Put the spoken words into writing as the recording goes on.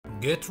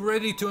Get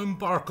ready to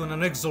embark on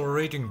an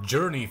exhilarating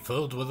journey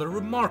filled with a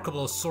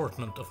remarkable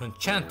assortment of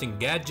enchanting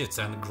gadgets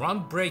and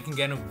groundbreaking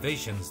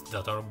innovations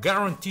that are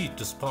guaranteed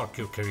to spark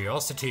your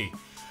curiosity.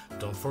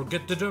 Don't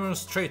forget to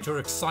demonstrate your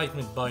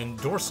excitement by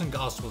endorsing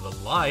us with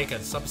a like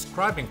and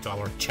subscribing to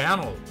our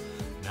channel.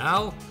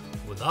 Now,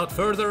 without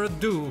further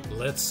ado,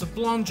 let's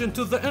plunge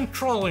into the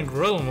enthralling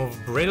realm of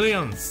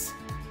brilliance.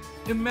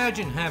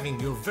 Imagine having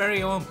your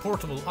very own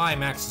portable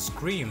IMAX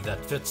screen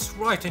that fits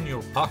right in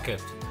your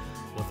pocket.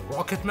 With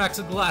Rokid Max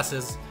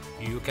glasses,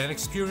 you can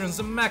experience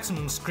a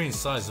maximum screen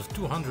size of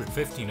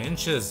 215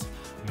 inches,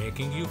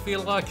 making you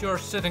feel like you're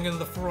sitting in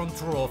the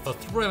front row of a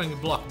thrilling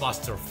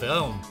blockbuster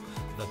film.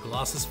 The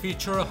glasses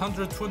feature a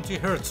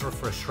 120Hz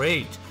refresh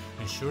rate,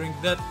 ensuring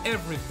that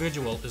every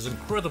visual is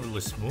incredibly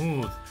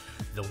smooth.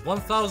 The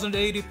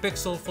 1080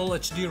 pixel Full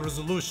HD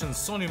resolution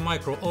Sony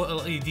Micro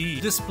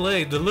OLED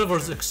display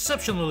delivers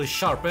exceptionally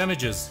sharp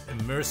images,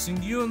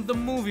 immersing you in the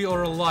movie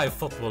or a live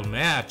football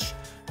match.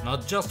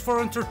 Not just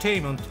for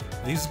entertainment,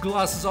 these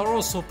glasses are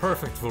also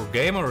perfect for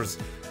gamers.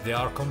 They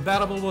are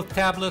compatible with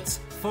tablets,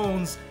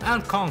 phones,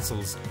 and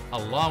consoles,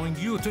 allowing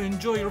you to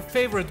enjoy your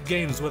favorite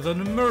games with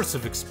an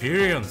immersive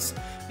experience.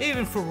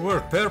 Even for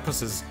work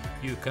purposes,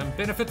 you can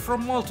benefit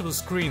from multiple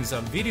screens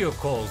and video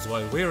calls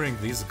while wearing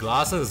these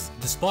glasses.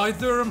 Despite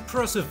their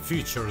impressive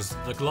features,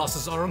 the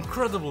glasses are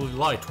incredibly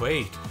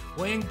lightweight,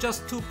 weighing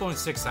just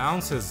 2.6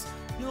 ounces.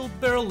 You'll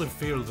barely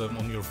feel them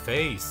on your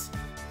face.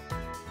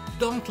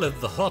 Don't let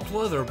the hot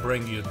weather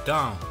bring you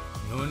down.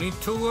 No need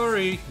to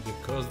worry,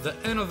 because the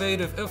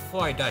innovative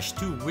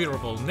ESSVE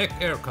wearable neck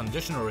air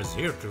conditioner is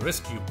here to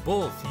rescue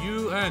both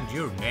you and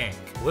your neck.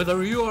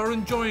 Whether you are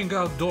enjoying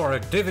outdoor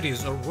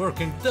activities or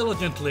working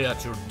diligently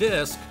at your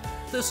desk,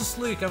 this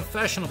sleek and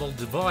fashionable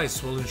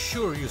device will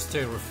ensure you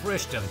stay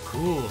refreshed and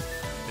cool.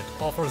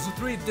 It offers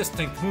 3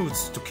 distinct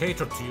moods to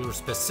cater to your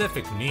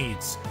specific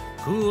needs: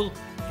 cool,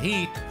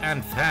 heat,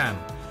 and fan.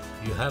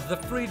 You have the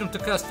freedom to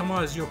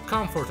customize your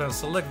comfort and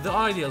select the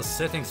ideal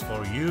settings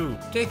for you.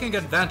 Taking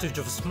advantage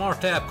of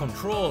smart app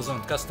controls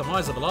and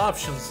customizable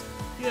options,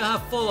 you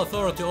have full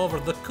authority over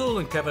the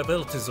cooling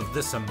capabilities of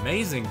this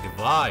amazing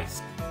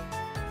device.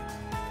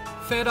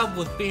 Fed up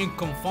with being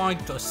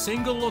confined to a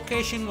single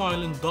location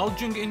while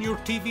indulging in your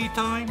TV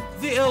time?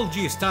 The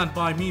LG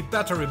StanbyME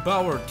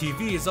battery-powered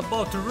TV is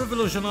about to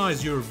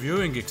revolutionize your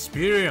viewing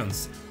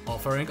experience.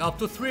 Offering up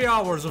to 3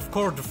 hours of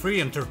cord-free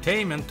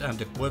entertainment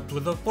and equipped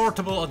with a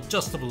portable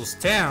adjustable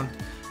stand,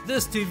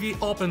 this TV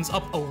opens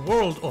up a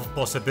world of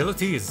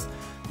possibilities.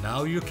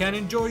 Now you can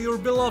enjoy your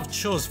beloved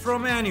shows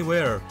from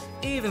anywhere,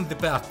 even the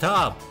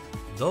bathtub,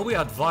 though we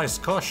advise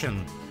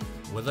caution.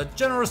 With a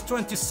generous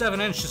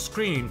 27-inch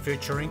screen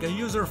featuring a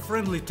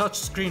user-friendly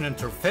touchscreen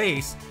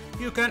interface,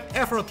 you can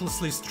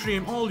effortlessly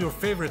stream all your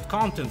favorite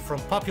content from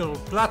popular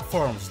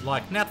platforms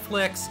like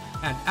Netflix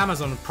and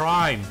Amazon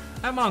Prime,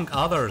 among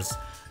others.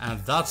 And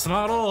that's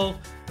not all.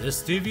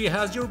 This TV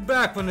has your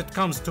back when it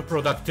comes to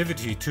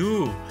productivity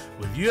too.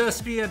 With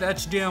USB and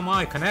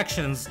HDMI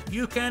connections,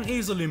 you can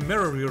easily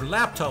mirror your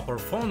laptop or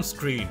phone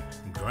screen,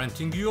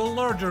 granting you a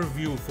larger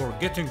view for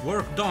getting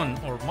work done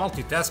or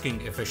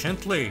multitasking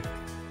efficiently.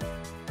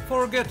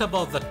 Forget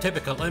about the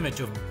typical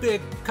image of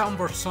big,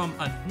 cumbersome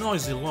and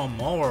noisy lawn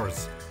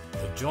mowers.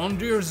 The John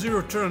Deere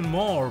zero-turn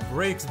mower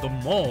breaks the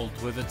mold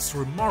with its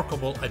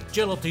remarkable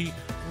agility,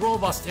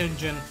 robust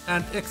engine,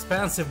 and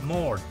expansive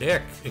mower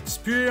deck.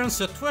 Experience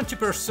a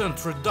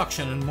 20%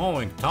 reduction in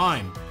mowing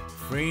time,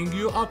 freeing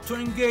you up to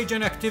engage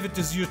in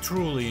activities you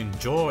truly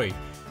enjoy.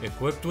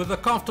 Equipped with a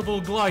comfortable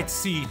glide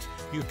seat,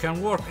 you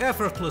can work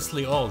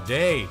effortlessly all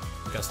day,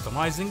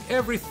 customizing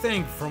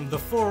everything from the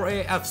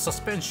 4AF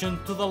suspension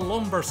to the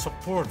lumbar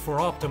support for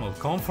optimal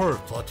comfort.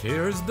 But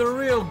here's the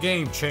real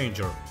game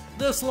changer.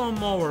 This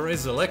lawnmower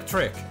is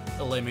electric,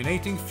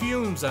 eliminating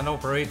fumes and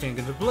operating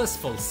in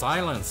blissful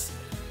silence.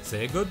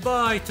 Say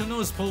goodbye to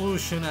noise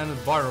pollution and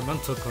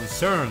environmental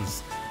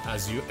concerns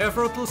as you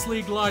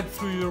effortlessly glide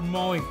through your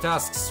mowing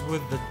tasks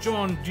with the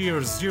John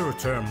Deere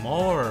zero-turn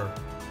mower.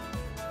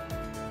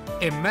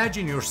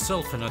 Imagine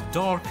yourself in a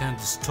dark and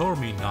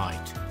stormy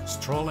night,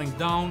 strolling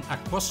down a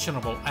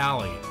questionable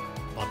alley.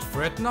 But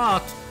fret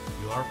not,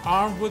 you are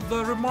armed with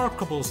the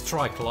remarkable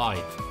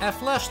StrikeLight, a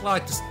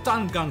flashlight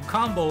stun gun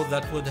combo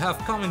that would have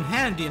come in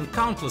handy in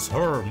countless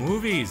horror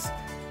movies.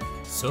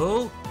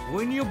 So,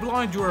 when you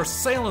blind your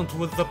assailant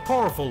with the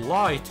powerful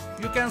light,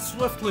 you can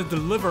swiftly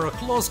deliver a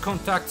close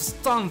contact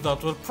stun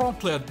that will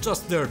promptly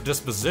adjust their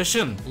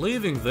disposition,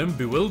 leaving them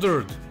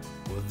bewildered.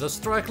 With the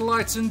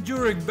StrikeLight's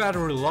enduring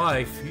battery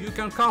life, you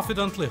can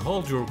confidently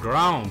hold your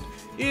ground,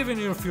 even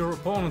if your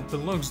opponent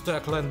belongs to a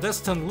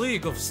clandestine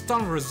league of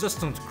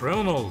stun-resistant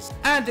criminals.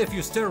 And if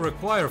you still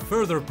require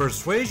further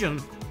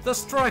persuasion, the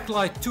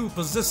StrikeLight 2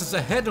 possesses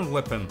a hidden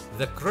weapon,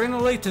 the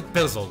crenulated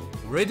pistol,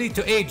 ready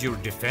to aid your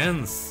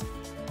defense.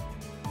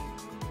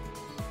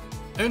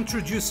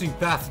 Introducing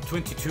Path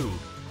 22,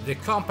 the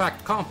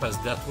compact compass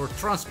that will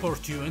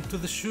transport you into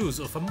the shoes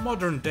of a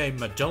modern-day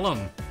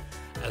Magellan.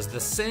 As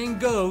the saying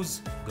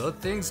goes, good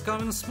things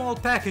come in small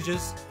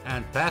packages,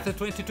 and Path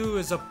 22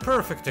 is a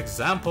perfect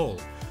example.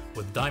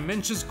 With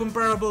dimensions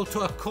comparable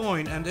to a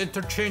coin and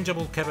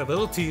interchangeable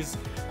capabilities,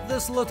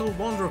 this little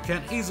wonder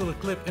can easily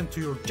clip into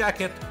your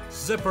jacket,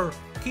 zipper,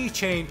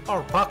 keychain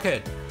or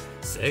pocket.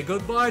 Say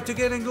goodbye to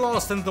getting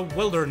lost in the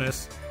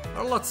wilderness,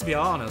 or let's be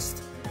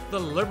honest, the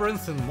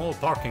labyrinth in mall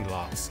parking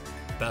lots.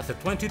 Batha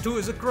 22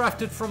 is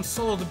crafted from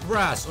solid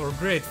brass or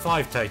grade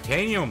 5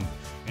 titanium,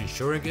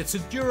 ensuring its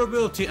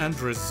durability and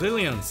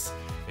resilience.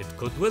 It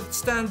could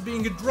withstand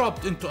being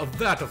dropped into a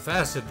vat of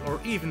acid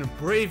or even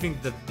braving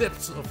the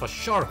depths of a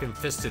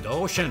shark-infested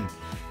ocean,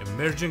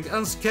 emerging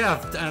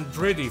unscathed and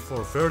ready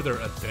for further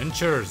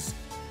adventures.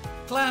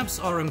 Clamps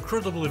are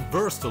incredibly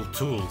versatile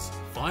tools,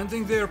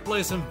 finding their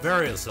place in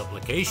various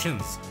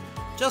applications.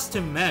 Just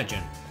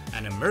imagine,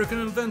 an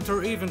American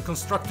inventor even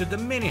constructed a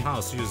mini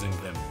house using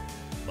them.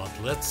 But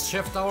let's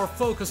shift our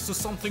focus to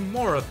something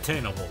more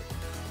attainable,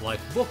 like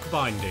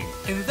bookbinding.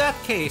 In that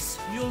case,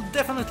 you'll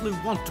definitely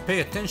want to pay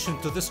attention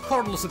to this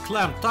cordless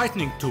clamp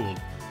tightening tool.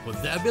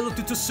 With the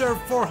ability to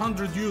serve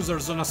 400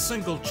 users on a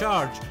single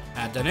charge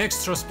and an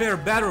extra spare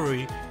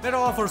battery, it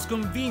offers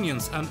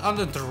convenience and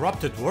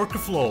uninterrupted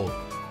workflow.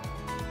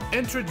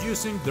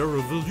 Introducing the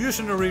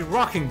revolutionary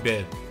rocking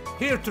bed,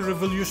 here to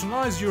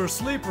revolutionize your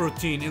sleep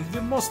routine in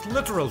the most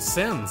literal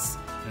sense.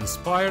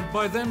 Inspired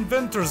by the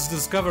inventor's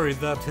discovery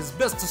that his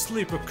best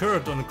sleep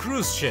occurred on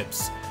cruise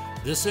ships,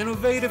 this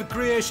innovative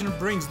creation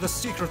brings the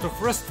secret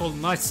of restful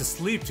night's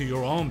sleep to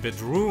your own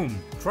bedroom,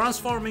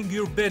 transforming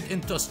your bed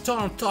into a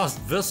storm-tossed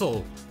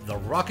vessel. The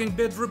rocking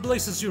bed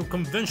replaces your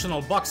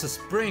conventional box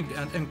spring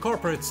and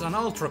incorporates an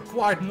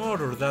ultra-quiet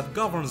motor that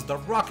governs the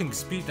rocking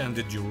speed and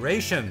the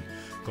duration,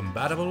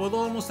 compatible with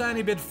almost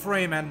any bed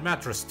frame and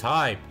mattress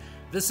type.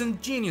 This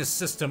ingenious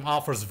system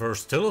offers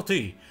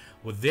versatility.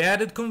 With the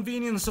added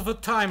convenience of a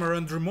timer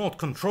and remote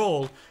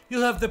control,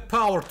 you'll have the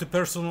power to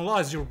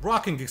personalize your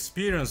rocking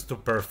experience to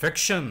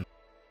perfection.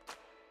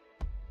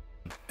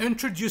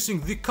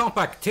 Introducing the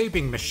compact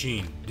taping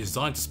machine,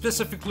 designed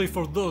specifically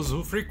for those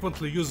who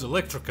frequently use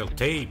electrical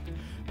tape.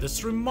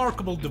 This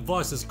remarkable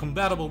device is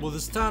compatible with the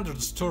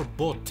standard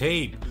store-bought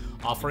tape,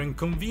 offering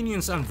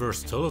convenience and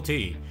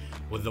versatility.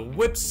 With a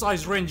whip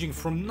size ranging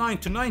from 9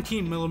 to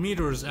 19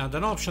 mm and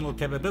an optional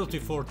capability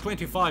for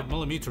 25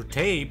 mm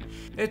tape,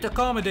 it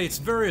accommodates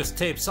various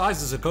tape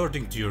sizes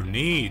according to your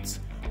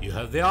needs. You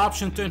have the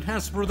option to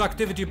enhance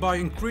productivity by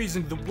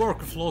increasing the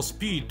workflow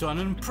speed to an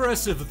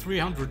impressive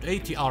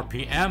 380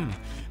 RPM,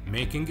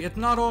 making it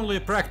not only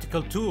a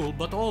practical tool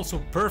but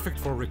also perfect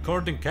for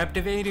recording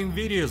captivating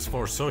videos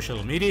for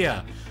social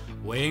media.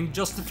 Weighing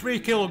just 3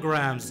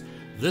 kilograms,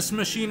 this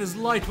machine is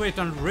lightweight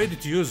and ready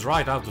to use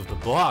right out of the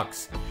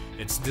box.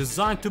 It's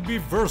designed to be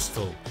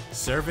versatile,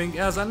 serving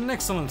as an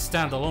excellent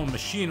standalone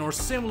machine or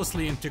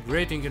seamlessly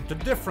integrating into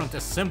different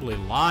assembly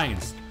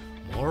lines.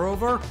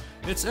 Moreover,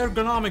 its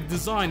ergonomic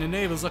design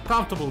enables a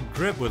comfortable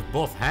grip with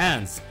both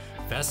hands,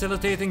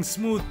 facilitating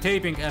smooth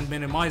taping and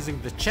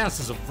minimizing the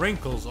chances of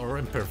wrinkles or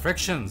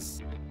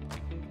imperfections.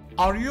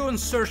 Are you in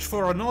search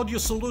for an audio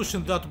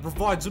solution that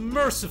provides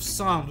immersive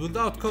sound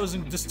without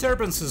causing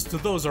disturbances to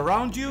those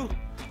around you?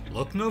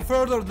 Look no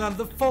further than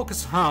the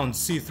Focusound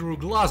see-through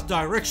glass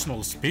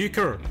directional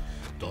speaker.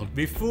 Don't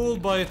be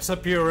fooled by its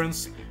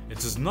appearance, it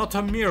is not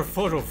a mere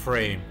photo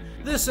frame.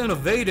 This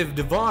innovative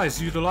device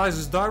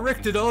utilizes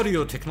directed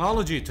audio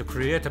technology to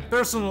create a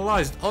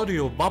personalized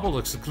audio bubble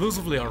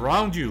exclusively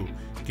around you,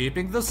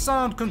 keeping the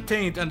sound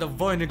contained and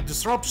avoiding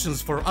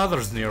disruptions for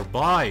others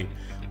nearby.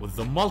 With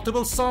the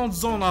multiple sound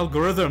zone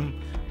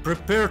algorithm,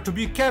 prepare to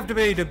be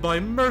captivated by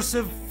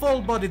immersive,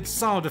 full-bodied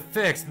sound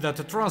effects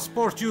that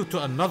transport you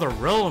to another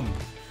realm.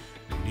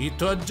 Need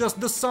to adjust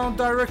the sound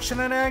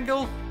direction and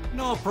angle?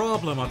 No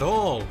problem at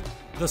all.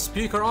 The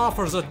speaker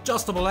offers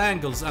adjustable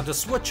angles and a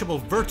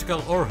switchable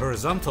vertical or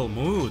horizontal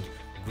mode,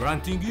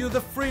 granting you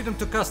the freedom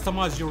to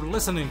customize your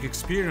listening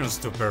experience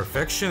to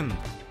perfection.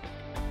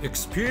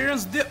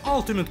 Experience the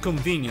ultimate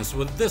convenience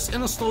with this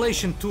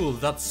installation tool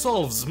that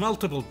solves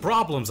multiple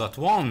problems at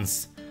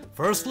once.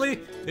 Firstly,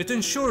 it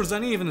ensures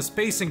an even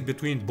spacing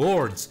between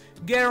boards,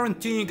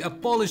 guaranteeing a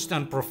polished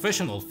and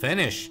professional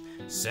finish.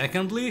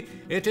 Secondly,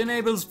 it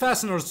enables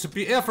fasteners to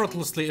be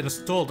effortlessly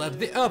installed at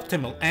the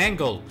optimal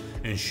angle,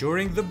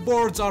 ensuring the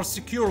boards are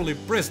securely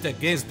pressed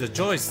against the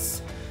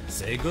joists.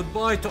 Say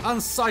goodbye to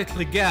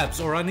unsightly gaps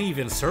or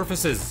uneven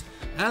surfaces.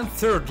 And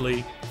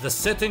thirdly, the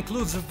set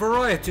includes a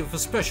variety of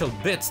special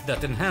bits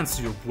that enhance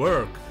your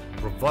work,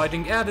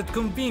 providing added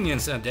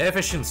convenience and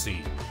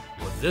efficiency.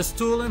 With this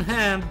tool in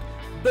hand,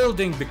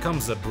 building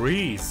becomes a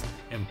breeze,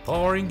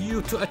 empowering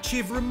you to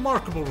achieve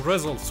remarkable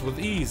results with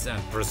ease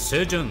and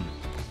precision.